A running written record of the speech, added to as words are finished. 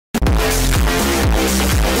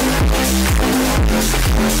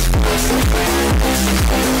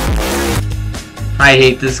I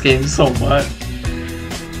hate this game so much.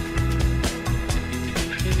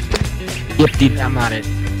 Yep, dude, I'm not it.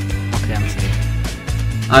 Okay, I'm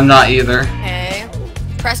safe. I'm not either. Okay.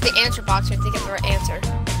 Press the answer box to think of the right answer.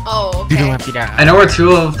 Oh, You don't okay. have to die. I know where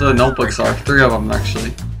 2 of the notebooks are. 3 of them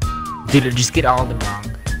actually. Dude, just get all of them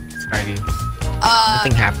wrong. That's what I do.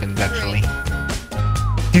 Nothing happens, actually.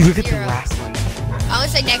 Dude, look at the 0. last one. I would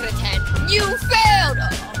say -10. You failed!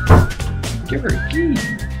 Oh. Give her a key.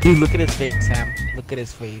 Dude, look at his face, Sam. Look at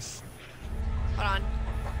his face. Hold on.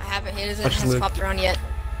 I haven't. It Watch hasn't look. popped around yet.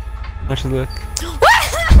 Watch look.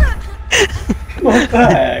 What the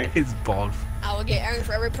heck? It's bald. I will get angry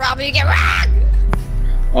for every problem you get wrong!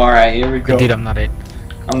 Alright, here we go. Dude, I'm not it.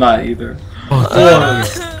 I'm not either. Oh,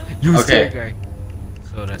 you Okay. guy.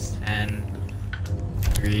 So that's 10,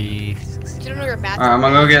 3, 6, You don't know your math. Alright, I'm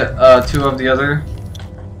gonna go get 2 of the other.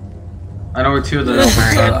 I know where 2 of the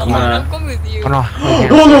notebooks are. I'm gonna. I'm going with you. Oh no.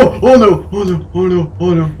 Oh no! Oh no! Oh no! Oh no!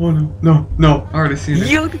 Oh no! Oh no! No! No! I already seen it.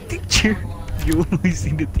 Yo, the teacher. You only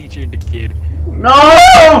seen the teacher and the kid.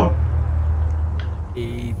 No!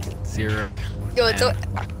 8, 0. Yo, it's so.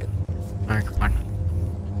 Alright, come on.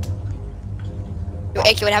 Yo,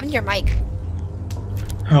 AK, what happened to your mic?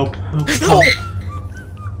 Help! Help! No!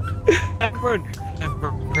 Run!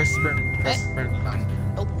 Press run. Press run.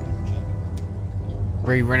 Nope.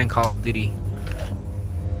 Where you running Call of Duty?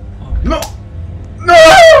 No! No!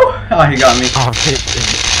 Oh, he got me. Oh, shit.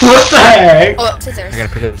 What the heck? Oh, scissors. I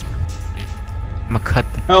gotta pick up this. I'm gonna cut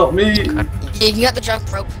the. Help me! Yeah, you got the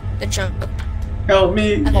jump rope. The jump rope. Help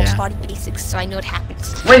me! I love Yeah. body basics, so I know what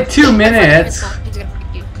happens. Wait 2 minutes. He's gonna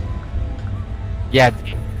freak you. Yeah,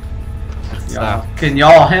 dude. That's Y'all, can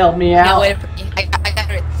y'all help me No, out? wait. I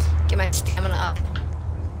gotta get my stamina up.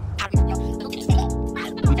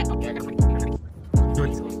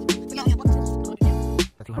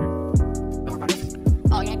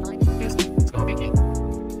 Oh, yeah, fine. Let's go, BK.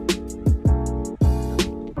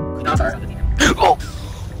 Oh!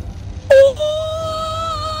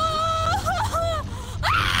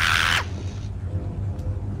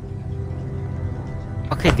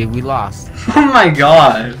 Okay, dude, we lost. Oh my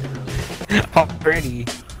god! Already.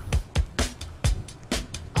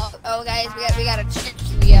 Oh, guys, we got a chance.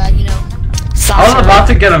 We, you know. I was about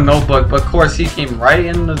to get a notebook, but of course he came right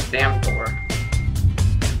in the damn door.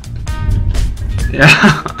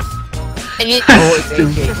 Yeah. And you, Oh, it's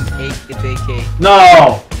AK. It's AK.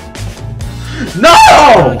 No!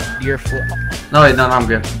 No! You're full. No, wait, no, I'm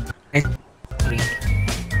good.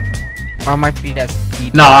 Or might be that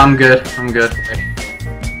speed. No, I'm good. I'm good.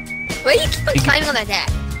 why do you keep on climbing on that dad?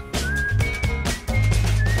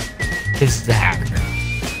 This is the hacker.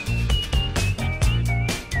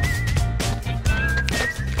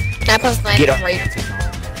 Can I press my Get up. right?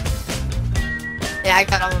 Yeah, I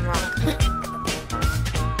got all of them wrong.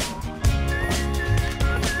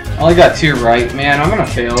 I only got 2 right, man. I'm gonna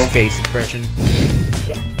fail. Face expression.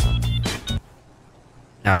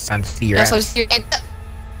 Now it's time to see your That's ass. what you get.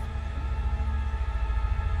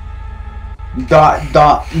 Dot,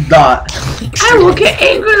 dot, dot. I will get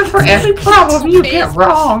angry for every problem you get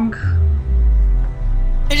wrong.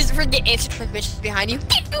 I just heard the answer from the bitches behind you.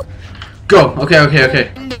 Go. Okay, okay,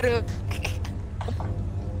 okay.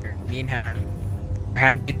 Me and Hannah.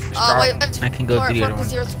 Wait, Wait, I can go to the other one.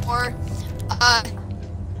 0 to 4.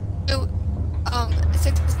 2,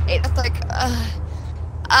 6, 8. That's like,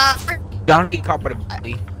 Don't get caught by the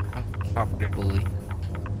bully. Don't get caught by the bully.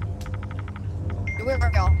 where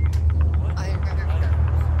are y'all?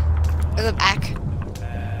 In the back.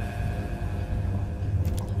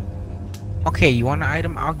 Okay, you want an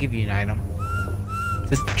item? I'll give you an item.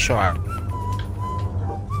 Just show out.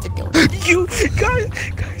 You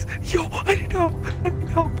guys, yo, I need help.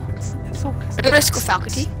 It's so I'm gonna school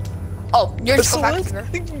faculty. Oh, you're in school faculty.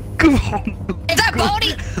 Come on. Is that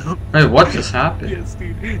Baldi? Wait, what just happened? Yes,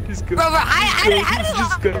 dude. Just go. Bro, hide in a Just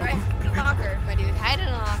locker. go. Right? In a locker, my dude. Hide in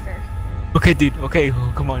a locker. Okay, dude. Okay,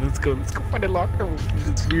 oh, come on. Let's go. Let's go find a locker room.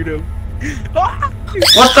 It's weirdo. Ah!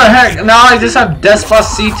 What the heck? Now I just have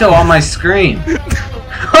Despacito on my screen.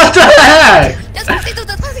 What the heck? Despacito,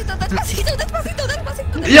 Despacito, Despacito, Despacito,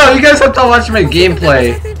 Despacito. Yo, you guys have to watch my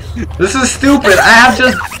gameplay. This is stupid. I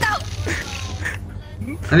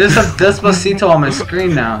just have Despacito on my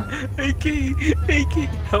screen now. AK,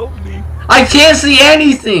 help me. I can't see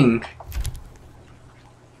anything.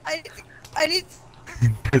 I need.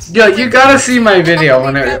 Yo, you gotta see my video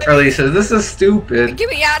when it releases. This is stupid. Get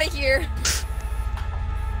me out of here.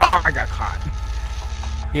 Oh, I got caught.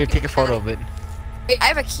 Here, take a photo of it. Wait, I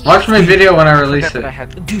have a key. Watch my video when I release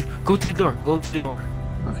it. Dude, go to the door. Go to the door.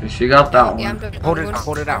 Okay, she got that Yeah, I'm one. doing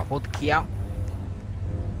Hold it out. Hold the key out.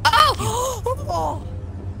 Oh!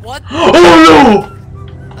 What? Oh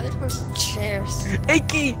Cheers.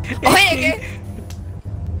 Icky! Oh, hey, okay.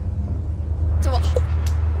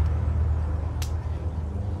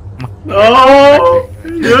 Oh,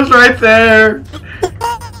 he was right there.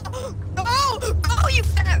 Oh, you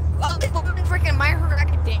fat freaking my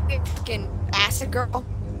academic freaking acid girl.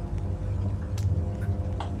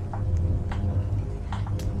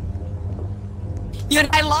 You and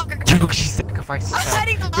I lock her. Yo, she sacrificed I'm herself.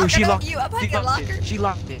 hiding the Yo, locker, she not locked you. I'm She hiding the locked locker. it. She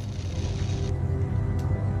locked it.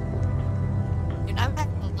 Dude, I'm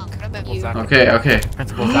hiding the locker. I'm at you. Okay, okay.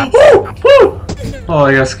 Principal's out. Woo! Woo! Oh,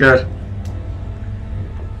 I got good.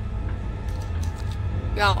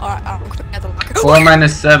 Yo, alright, I'm at the locker. 4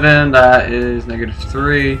 minus 7, that is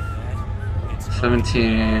 -3.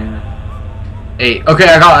 17. 8. Okay,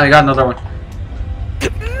 I got another one.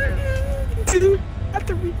 Dude, have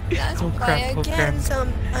to read. Let's Oh play crap, oh again crap.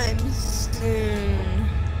 sometime soon.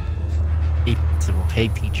 Hey, principal. Hey,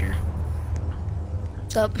 teacher.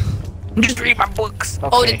 What's up? I'm just reading my books. Okay.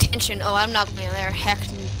 Oh, detention. Oh, I'm not going there. Heck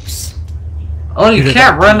noobs. Oh, you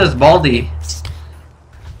can't run as Baldi.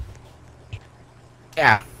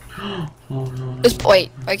 Yeah. Oh no. Just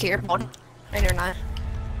wait. Okay, you're bald. And you're not.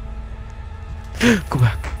 Go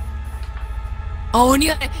back. Oh,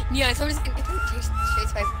 Neon, somebody's gonna get chased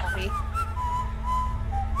by Baldi.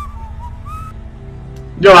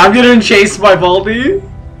 Yo, I'm getting chased by Baldi.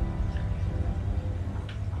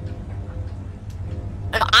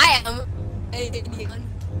 I am. Hey, Neon.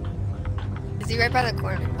 Is he right by the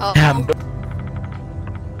corner? Oh.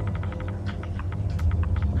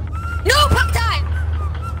 No, pop time!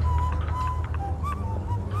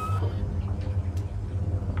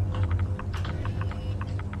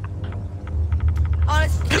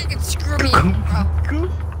 Honestly, you can screw me, bro.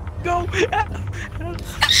 Go.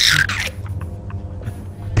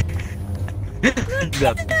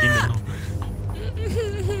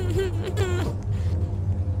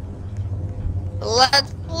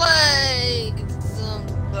 Let's play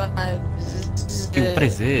sometimes. Dude, what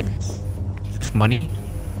is it? Is this money?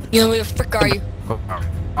 You know, where the frick are you?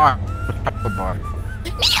 Bar.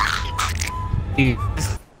 Dude,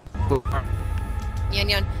 this bar.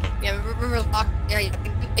 Neon. Yeah, remember lock. Yeah,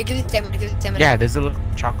 it gives you stamina. It gives you stamina. Yeah, there's a little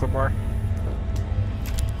chocolate bar.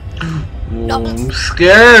 Oh, I'm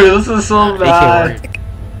scared. This is so bad.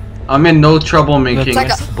 I'm in no trouble making. It's like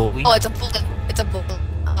It's a bully. Oh, it's a bullet. It's a bullet.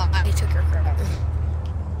 Oh, I took your crap.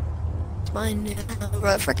 It's mine now,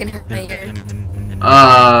 bro. Freaking hurt my ear.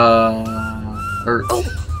 Or Oh,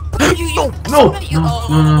 you, no, you.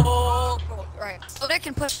 no. Oh, right. Soda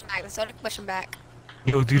can push him back. Soda can push him back.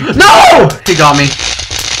 Yo, dude. No! He got me.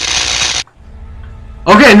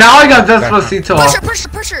 Okay, now I got Despacito. Push her, push her,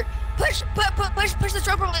 push her. Push the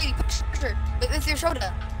stroker lady. Push her. With your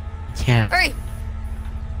soda. Can't. Hurry.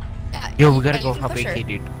 Yeah, Yo, we gotta you go can help push her. AK,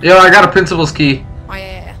 dude. Yo, I got a principal's key. Oh,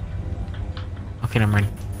 yeah. Okay, never mind.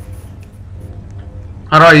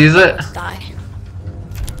 How do I use it? Let's die.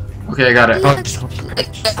 Okay, I got it. Oh, just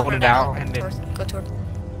hold it out and then Go toward.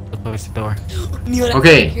 close the door.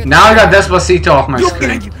 Okay, now I got Despacito off my Yo,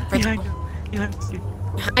 screen. behind you! Behind you! Behind you!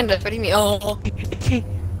 Behind us. What do you mean? Oh. AK!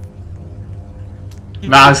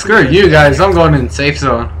 Nah, screw you guys. I'm going in safe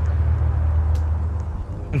zone.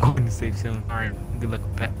 I'm going to safe zone. Alright, good luck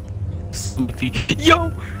with that. Sleepy.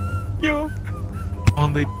 Yo! Yo! Oh,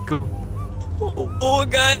 let go. Oh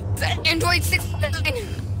god. Android 69.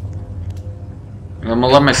 I'm gonna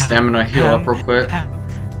let my stamina heal up real quick.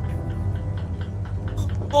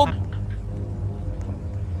 Oh.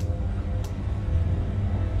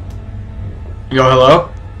 Yo, hello?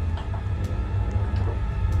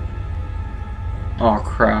 Oh,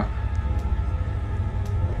 crap.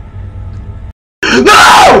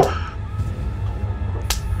 No!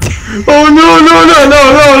 Oh, no!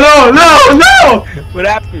 What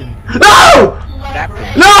happened? No! What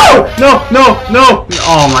happened? No!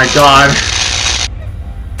 Oh my god.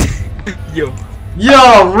 Yo.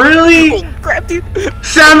 Yo, really? Oh, crap, dude.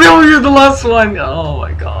 Samuel, you're the last one. Oh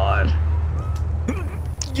my god.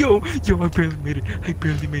 Yo, I barely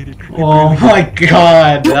made it. Oh my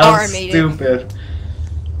god. You That are was made it. stupid.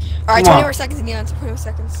 Alright, Come 20 on. more seconds, Neon. 20 more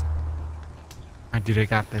seconds. Alright, dude, I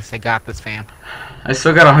got this, fam. I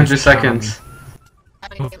still got 100 seconds.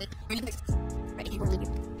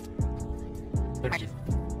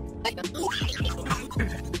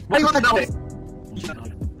 Why you on the building?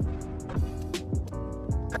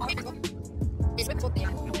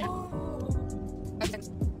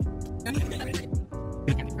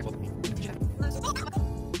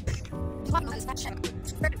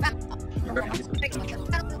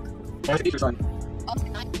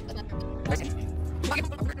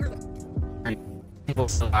 People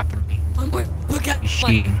still after me. Look at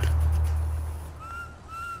Machine.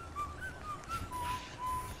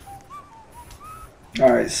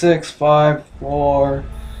 Alright, 6, 5, 4,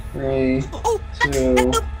 3, 2,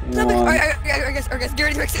 1. Alright, guys, get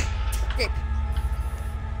ready to exit.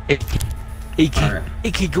 Hey,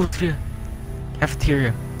 kid, go to the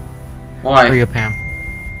cafeteria. Why? Hurry up, Pam.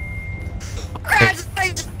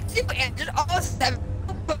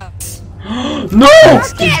 No!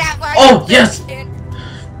 Oh, yes!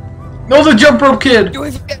 No, the jump rope kid!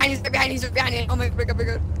 He's behind. Oh my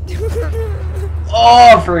god.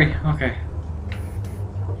 Oh, free. Okay.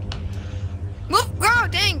 Move! Oh,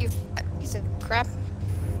 dang, you piece of crap.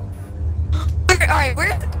 Alright,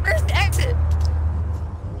 where's the exit?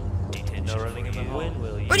 No running in the wind,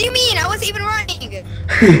 will you? What do you mean? I wasn't even running!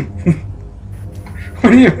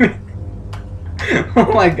 What do you mean?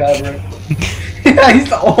 Oh my god, bro. Yeah, he's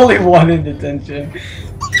the only one in detention.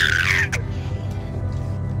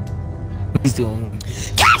 He's doing.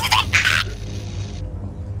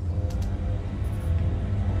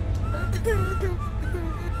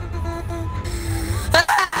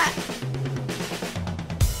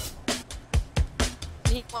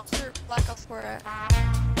 Need monster black ops for it.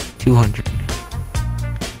 200.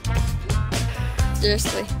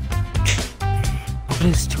 Seriously. What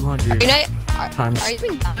is 200 times? Are you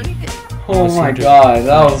even down it? Oh my god,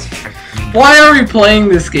 that was... Why are we playing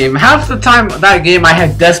this game? Half the time that game I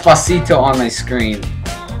had Despacito on my screen.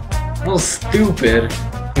 That was stupid.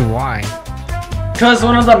 Why? Because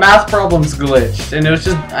one of the math problems glitched, and it was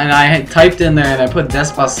just... And I had typed in there and I put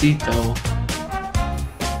Despacito.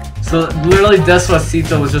 So literally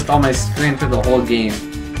Despacito was just on my screen for the whole game.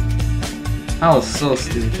 That was so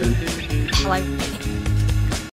stupid. Like